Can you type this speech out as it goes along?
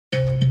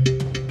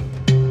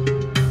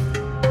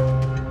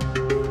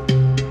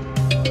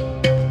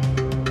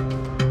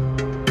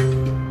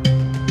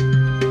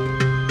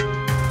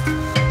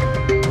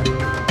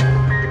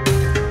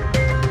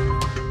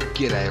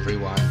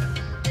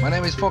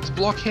Fox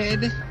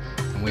Blockhead,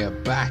 and we are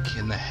back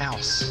in the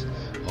house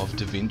of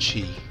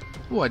DaVinci.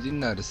 Oh, I didn't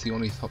notice the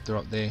ornithopter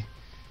up there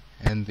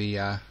and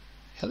the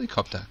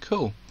helicopter.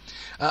 Cool.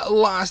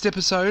 Last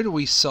episode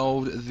we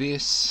solved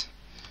this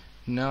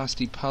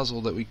nasty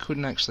puzzle that we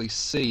couldn't actually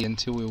see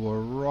until we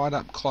were right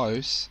up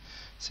close.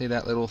 See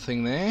that little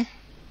thing there?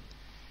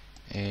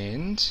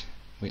 And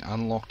we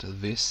unlocked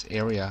this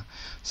area.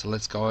 So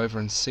let's go over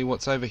and see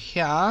what's over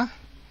here.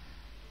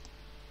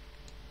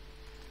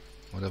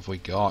 What have we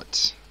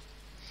got?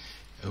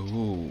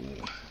 Ooh,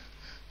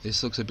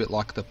 this looks a bit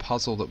like the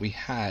puzzle that we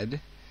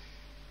had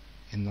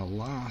in the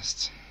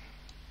last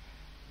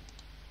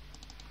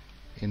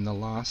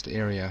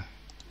area.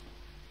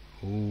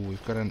 Ooh,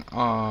 we've got an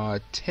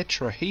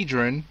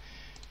tetrahedron.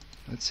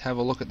 Let's have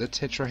a look at the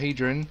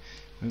tetrahedron.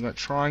 We've got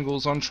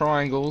triangles on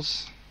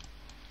triangles.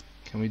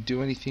 Can we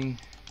do anything?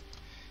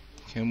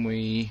 Can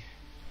we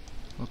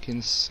look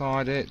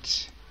inside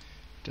it?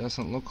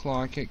 Doesn't look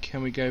like it.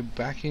 Can we go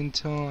back in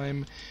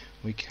time?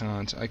 We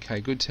can't. Okay,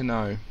 good to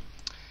know.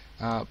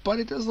 But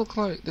it does look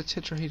like the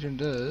tetrahedron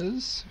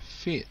does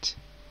fit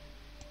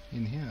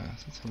in here.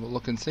 Let's have a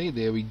look and see.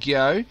 There we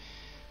go. We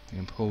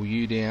can pull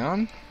you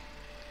down.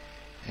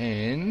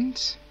 And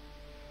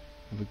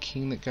we have a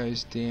king that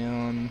goes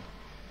down.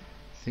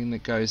 Thing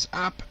that goes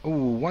up. Ooh,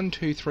 1,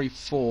 2, 3,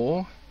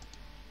 4.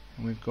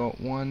 And we've got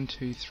 1,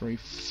 2, 3,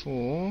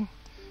 4.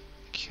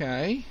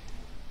 Okay.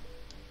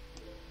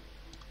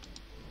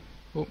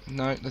 Oh,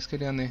 no, let's go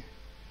down there.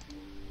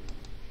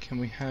 Can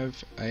we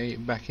have a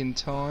back in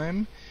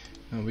time?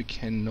 No, we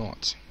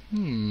cannot.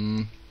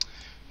 Okay,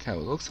 well,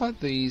 it looks like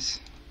these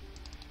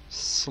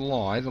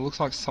slide. It looks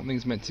like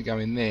something's meant to go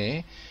in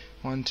there.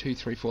 1, 2,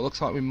 3, 4.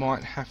 Looks like we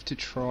might have to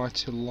try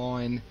to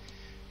line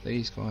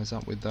these guys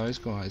up with those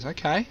guys.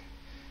 Okay.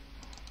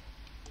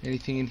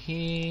 Anything in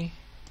here?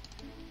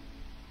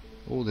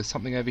 Oh, there's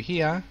something over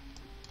here.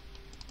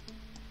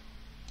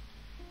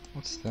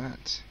 What's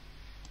that?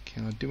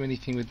 Can I do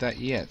anything with that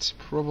yet?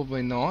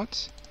 Probably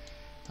not.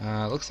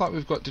 Looks like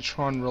we've got to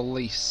try and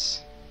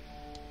release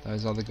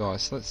those other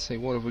guys. So let's see,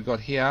 what have we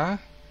got here?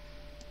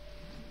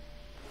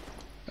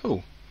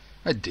 Oh,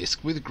 a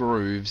disc with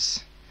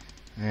grooves.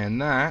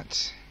 And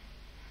that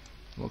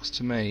looks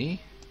to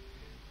me...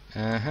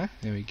 there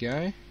we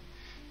go.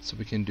 So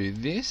we can do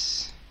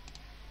this.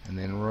 And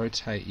then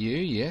rotate you.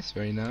 Yes,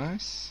 very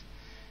nice.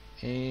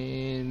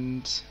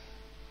 And...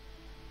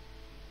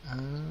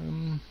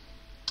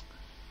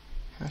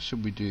 how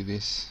should we do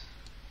this?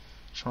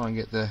 Try and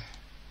get the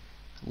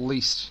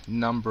least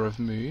number of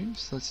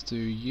moves. Let's do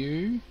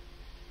you.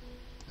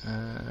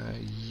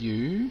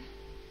 You.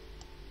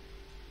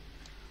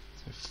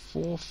 So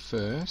 4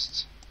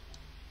 first.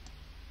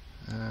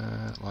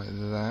 Like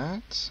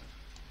that.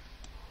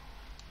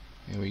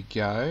 There we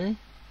go.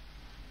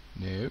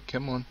 No,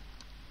 come on.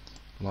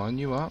 Line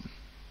you up.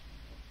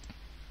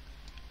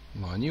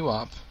 Line you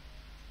up.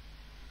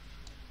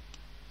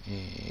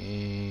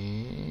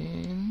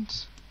 And...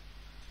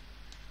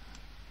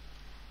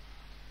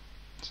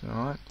 it's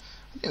alright.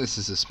 I think this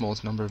is the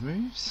smallest number of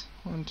moves.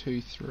 1,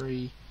 2,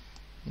 3,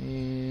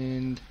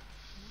 and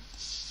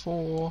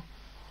 4.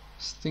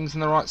 Things in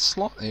the right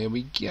slot. There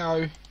we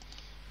go.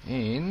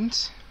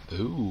 And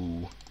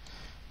ooh,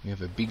 we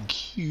have a big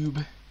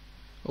cube.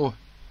 Oh,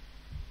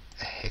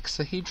 a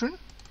hexahedron?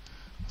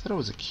 I thought it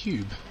was a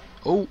cube.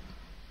 Oh,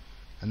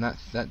 and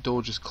that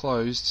door just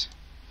closed.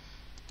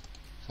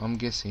 So I'm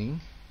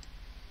guessing.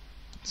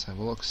 Let's have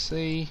a look.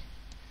 See,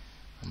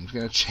 I'm just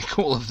going to check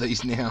all of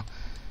these now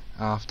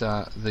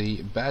after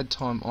the bad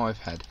time I've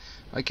had.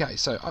 Okay,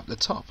 so up the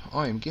top,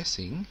 I am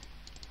guessing.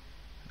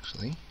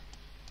 Actually,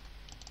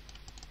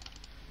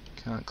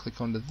 can't click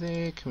onto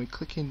there. Can we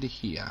click into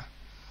here?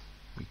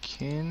 We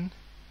can.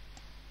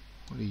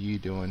 What are you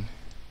doing?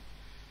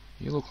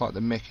 You look like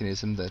the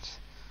mechanism that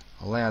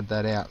allowed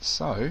that out.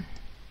 So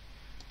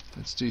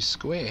let's do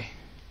square.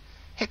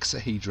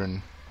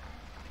 Hexahedron,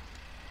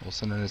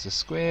 also known as a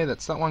square.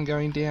 That's that one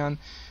going down.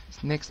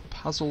 This next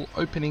puzzle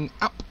opening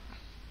up.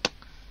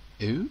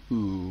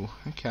 Ooh,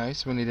 okay,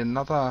 so we need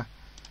another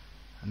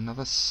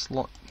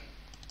slot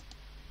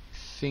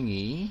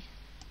thingy.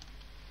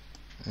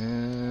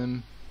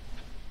 Nope.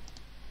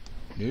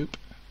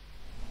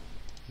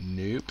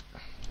 Nope.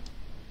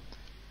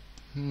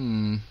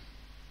 There's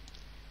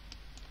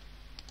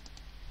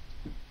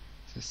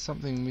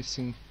something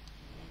missing.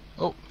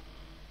 Oh,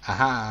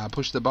 aha!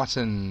 Push the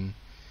button.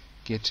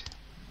 Get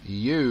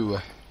you.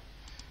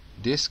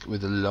 Disc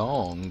with a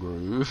long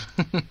groove.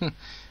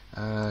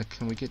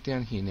 Can we get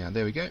down here now?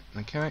 There we go.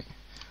 Okay,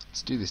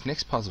 let's do this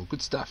next puzzle.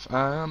 Good stuff.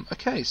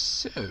 Okay,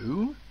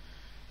 so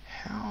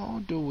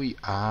how do we...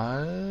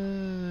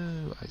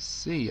 oh, I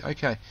see.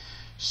 Okay,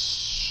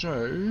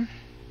 so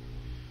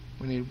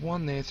we need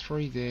 1 there,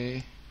 3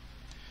 there.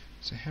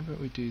 So how about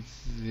we do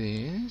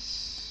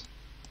this?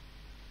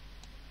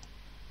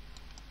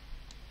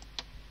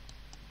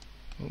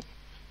 Oh,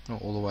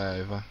 not all the way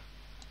over.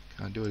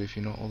 Can't do it if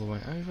you're not all the way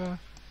over.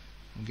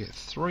 We'll get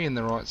 3 in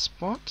the right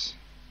spot.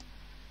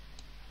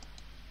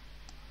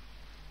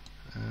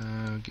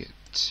 Get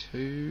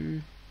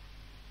 2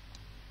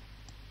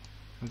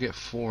 I'll get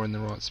 4 in the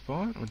right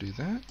spot. I'll do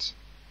that.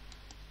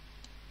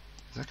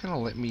 Is that going to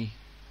let me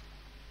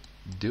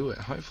do it?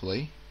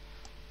 Hopefully.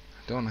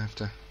 I don't have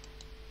to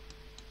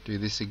do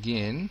this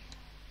again.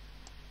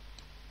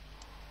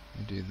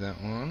 I'll do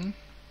that one.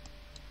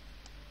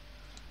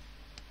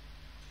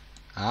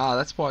 Ah,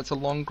 that's why it's a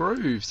long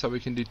groove, so we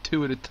can do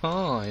 2 at a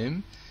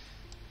time.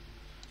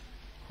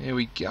 There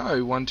we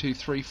go. 1, 2,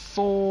 3,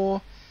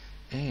 4.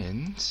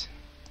 And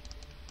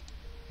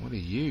what are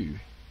you?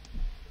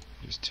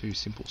 Just 2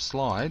 simple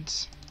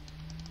slides.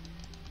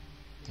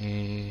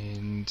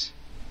 And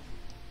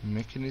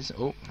mechanism.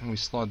 Oh, and we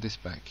slide this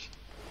back.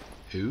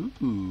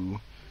 Ooh.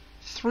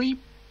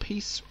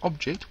 3-piece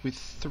object with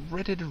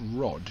threaded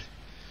rod.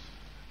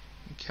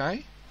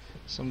 Okay.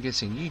 So I'm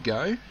guessing you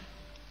go.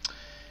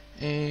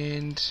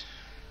 And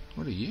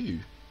what are you?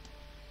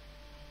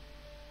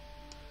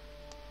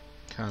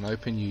 Can't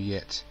open you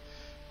yet.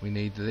 We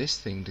need this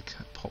thing to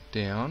pop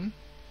down.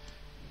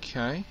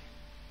 Okay.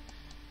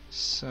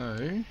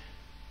 So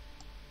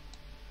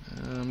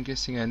I'm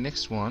guessing our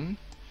next one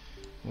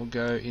will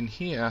go in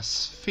here. Our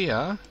sphere.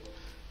 I'm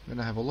going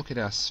to have a look at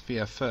our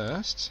sphere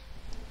first.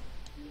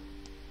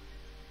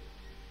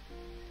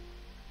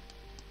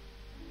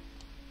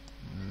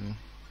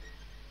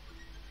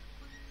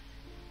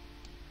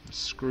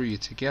 Screw you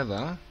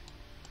together,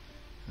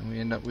 and we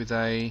end up with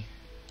a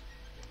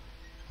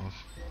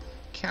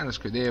counter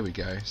screw. There we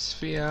go.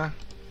 Sphere,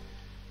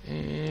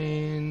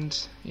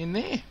 and in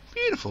there.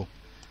 Beautiful.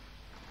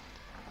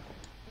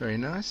 Very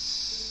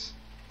nice.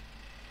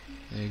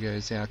 There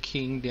goes our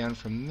king down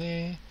from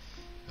there.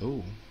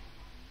 Oh,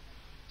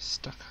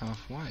 stuck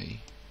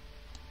halfway.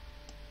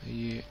 Are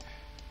you?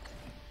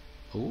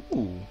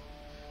 Oh,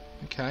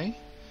 okay.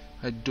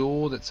 A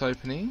door that's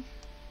opening.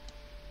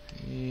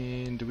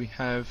 And do we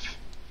have?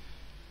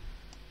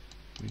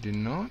 We do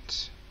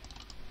not.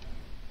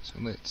 So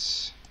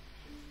let's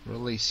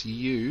release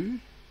you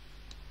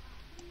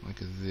like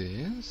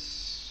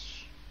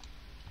this.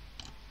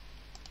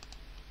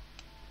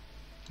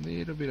 A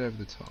little bit over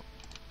the top.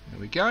 There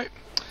we go.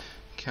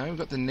 Okay, we've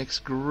got the next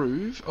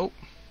groove. Oh,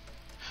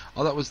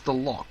 that was the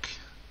lock.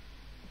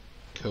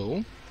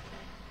 Cool.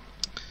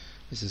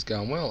 This is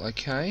going well.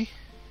 Okay.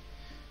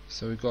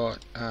 So we've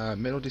got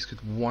metal disc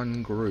with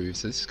 1 groove.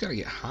 So this is going to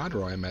get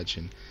harder, I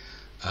imagine.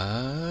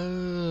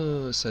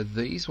 Oh, so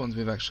these ones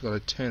we've actually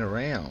got to turn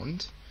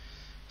around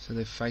so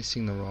they're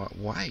facing the right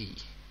way.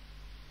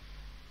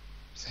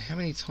 So how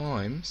many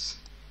times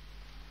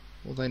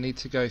will they need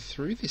to go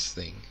through this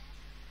thing?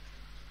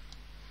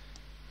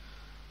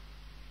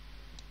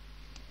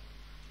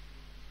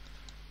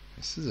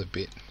 This is a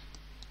bit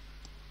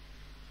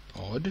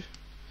odd.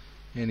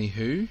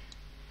 Anywho.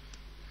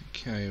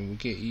 Okay, we'll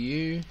get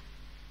you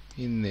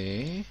in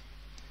there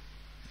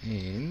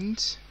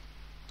and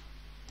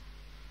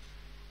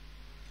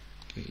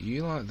get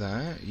you like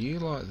that, you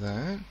like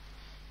that.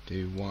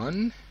 Do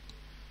 1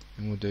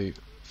 and we'll do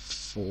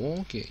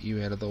 4. Get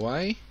you out of the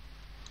way.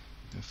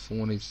 And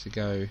 4 needs to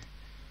go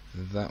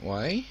that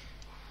way.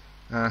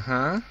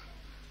 We're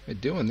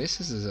doing this.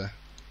 This is a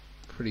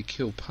pretty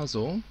cool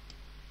puzzle.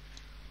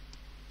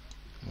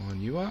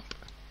 Line you up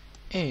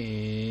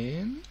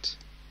and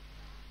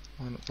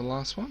line up the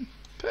last one.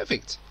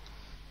 Perfect.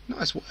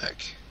 Nice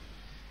work.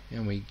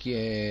 And we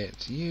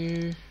get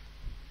you,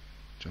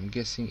 which I'm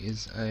guessing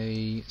is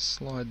a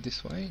slide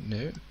this way.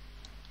 No.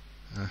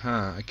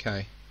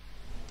 Okay.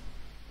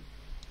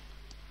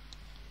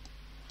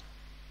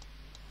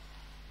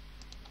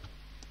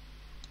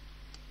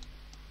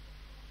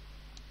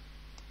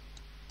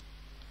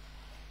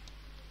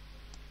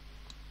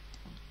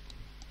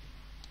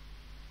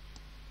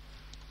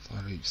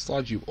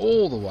 Slide you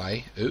all the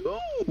way.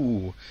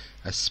 Ooh,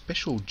 a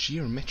special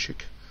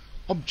geometric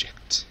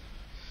object.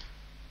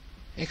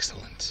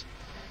 Excellent.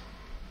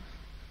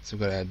 So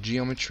we've got our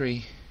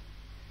geometry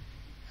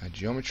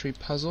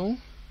puzzle.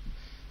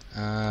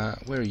 Where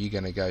are you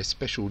going to go?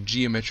 Special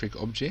geometric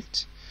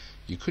object.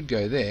 You could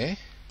go there.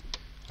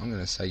 I'm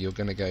going to say you're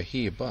going to go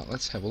here, but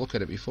let's have a look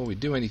at it before we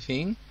do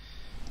anything.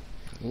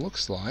 It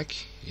looks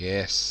like,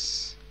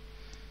 yes.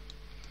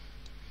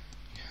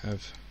 You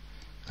have,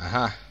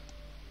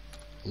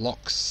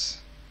 locks.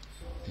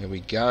 There we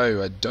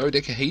go, a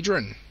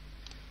dodecahedron.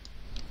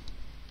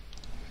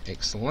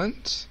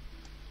 Excellent.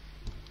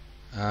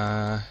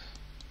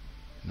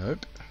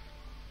 Nope.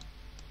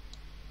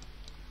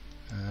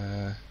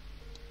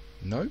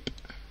 Nope.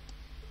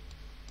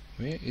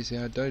 Where is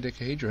our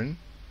dodecahedron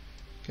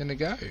gonna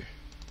go?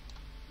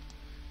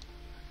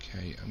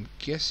 Okay, I'm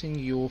guessing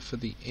you're for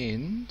the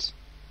end,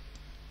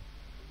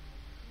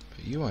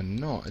 but you are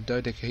not a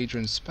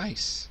dodecahedron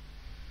space.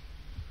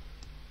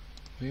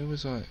 Where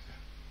was I?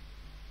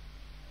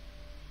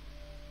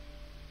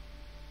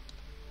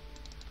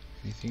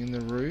 Anything in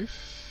the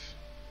roof?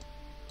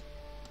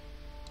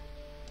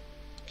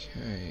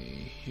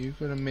 Okay, you've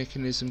got a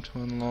mechanism to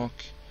unlock.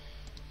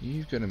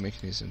 You've got a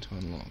mechanism to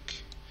unlock.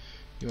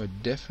 You are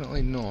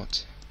definitely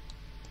not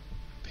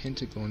a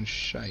pentagon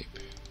shape.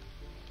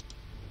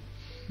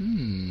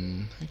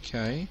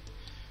 Okay.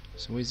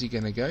 So where's he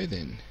going to go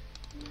then?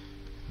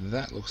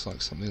 That looks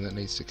like something that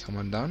needs to come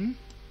undone.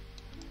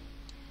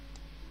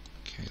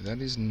 Okay,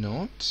 that is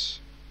not.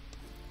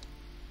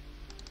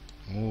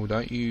 Oh,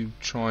 don't you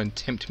try and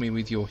tempt me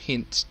with your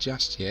hints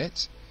just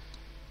yet.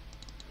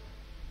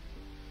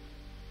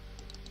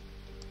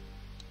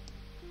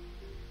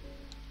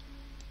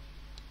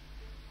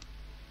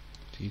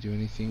 Do you do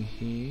anything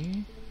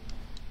here?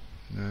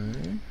 No.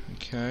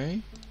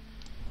 Okay.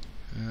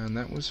 And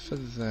that was for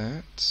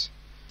that.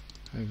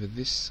 Over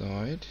this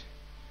side.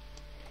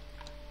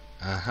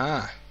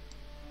 Aha!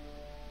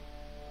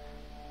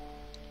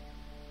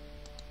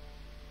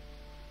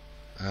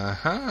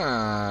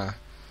 Aha!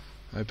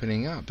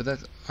 Opening up, but that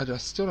I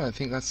still don't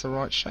think that's the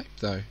right shape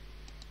though.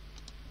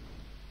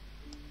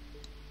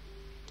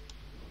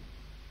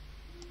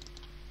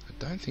 I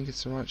don't think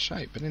it's the right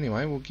shape, but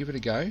anyway, we'll give it a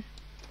go.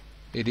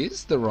 It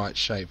is the right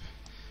shape.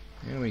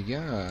 There we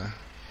go.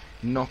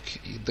 Knock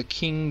the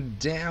king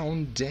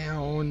down,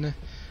 down.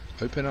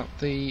 Open up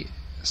the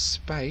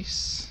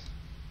space.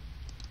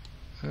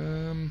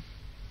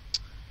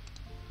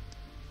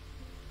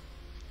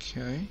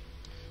 Okay.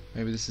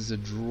 Maybe this is a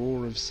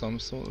drawer of some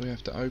sort that we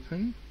have to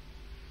open.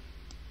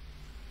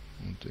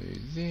 We'll do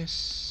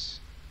this.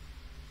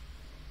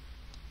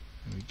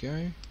 There we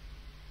go.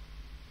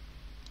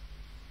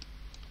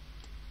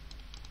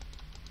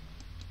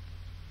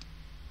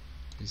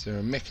 Is there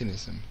a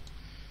mechanism?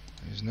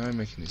 There is no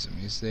mechanism.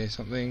 Is there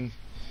something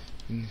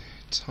in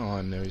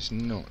time? There is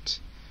not.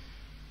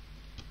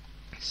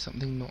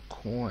 Something not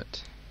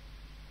quite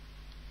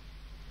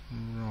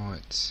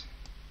right.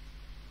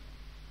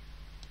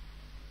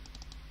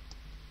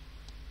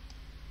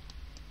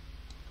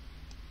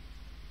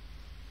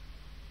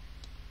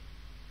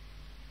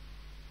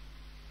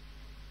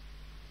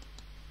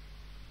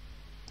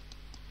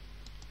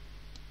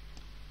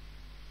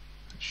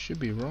 It should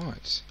be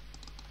right.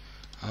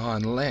 Oh,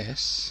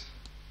 unless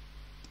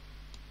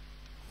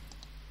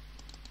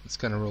it's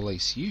going to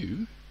release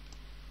you.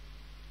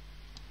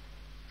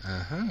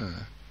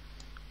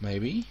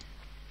 Maybe.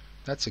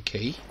 That's a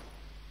key.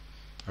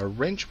 A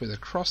wrench with a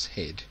cross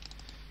head.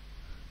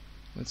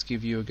 Let's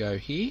give you a go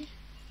here.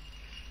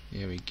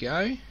 There we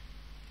go.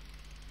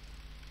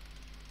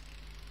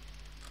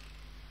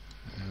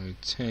 I'll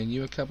turn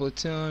you a couple of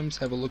times.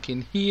 Have a look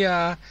in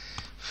here.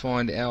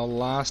 Find our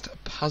last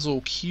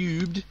puzzle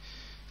cube,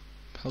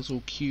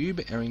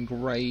 our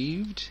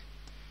engraved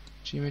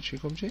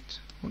geometric object.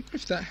 I wonder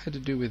if that had to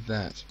do with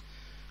that,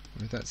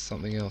 or if that's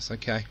something else.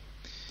 Okay,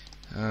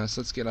 so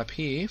let's get up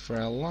here for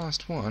our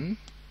last one.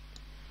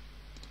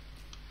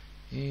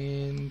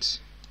 And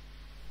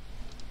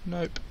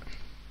nope.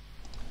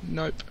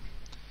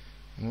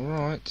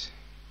 Alright.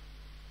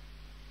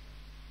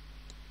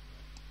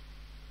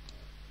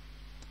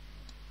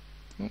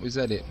 Oh, is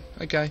that it?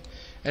 Okay,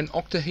 an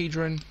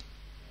octahedron,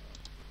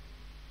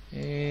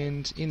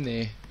 and in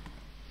there.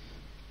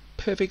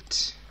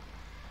 Perfect.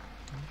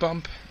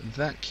 Bump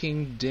that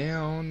king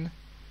down,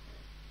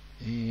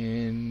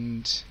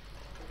 and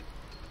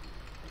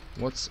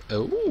what's...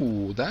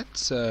 oh,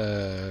 that's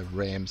a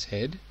ram's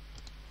head.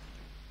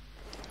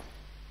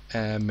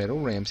 A metal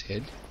ram's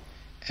head,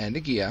 and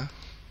a gear.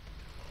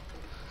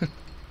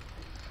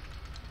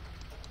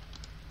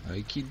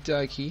 Okie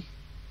dokie.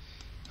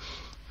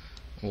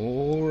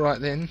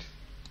 Alright then.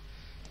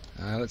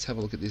 Let's have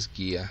a look at this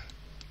gear.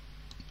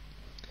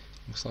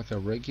 Looks like a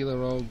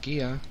regular old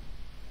gear.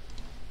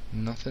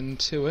 Nothing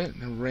to it.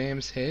 A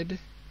ram's head.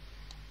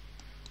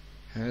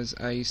 Has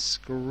a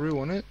screw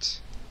on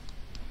it.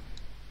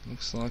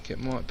 Looks like it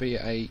might be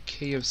a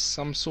key of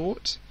some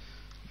sort.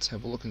 Let's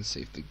have a look and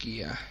see if the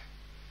gear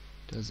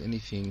does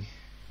anything.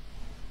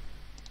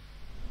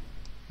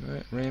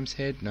 No, ram's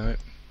head, no.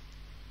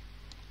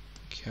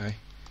 Okay.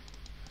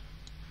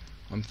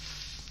 I'm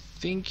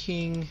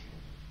thinking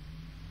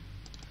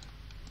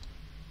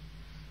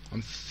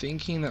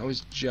that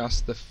was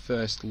just the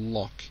first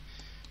lock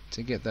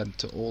to get that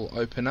to all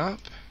open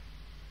up.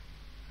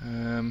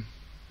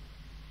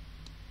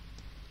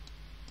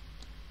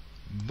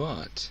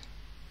 But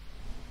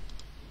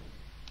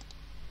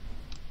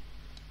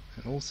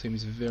it all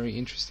seems very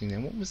interesting. Now,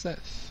 what was that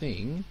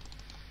thing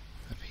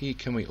up here?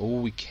 Can we...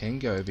 oh, we can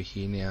go over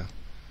here now.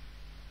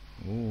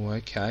 Oh,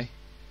 okay.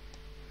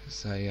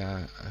 There's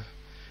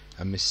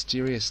a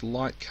mysterious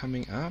light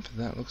coming up.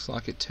 That looks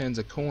like it turns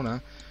a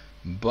corner.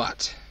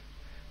 But,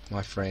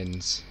 my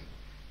friends,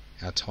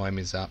 our time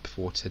is up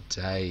for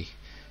today.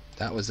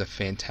 That was a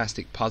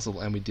fantastic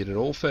puzzle, and we did it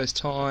all first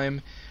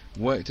time.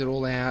 Worked it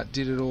all out.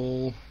 Did it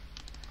all.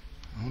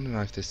 I want to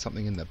know if there's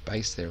something in the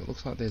base there. It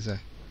looks like there's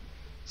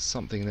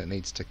something that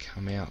needs to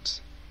come out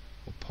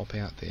or pop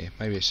out there.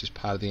 Maybe it's just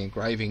part of the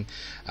engraving.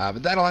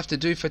 But that'll have to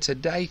do for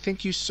today.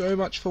 Thank you so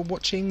much for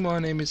watching. My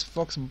name is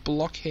Fox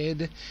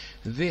Blockhead.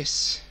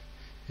 This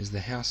is the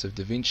House of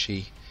Da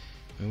Vinci,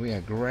 where we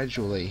are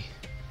gradually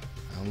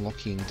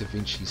unlocking Da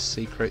Vinci's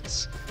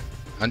secrets.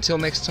 Until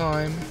next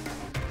time,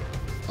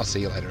 I'll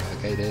see you later,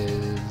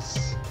 alligators.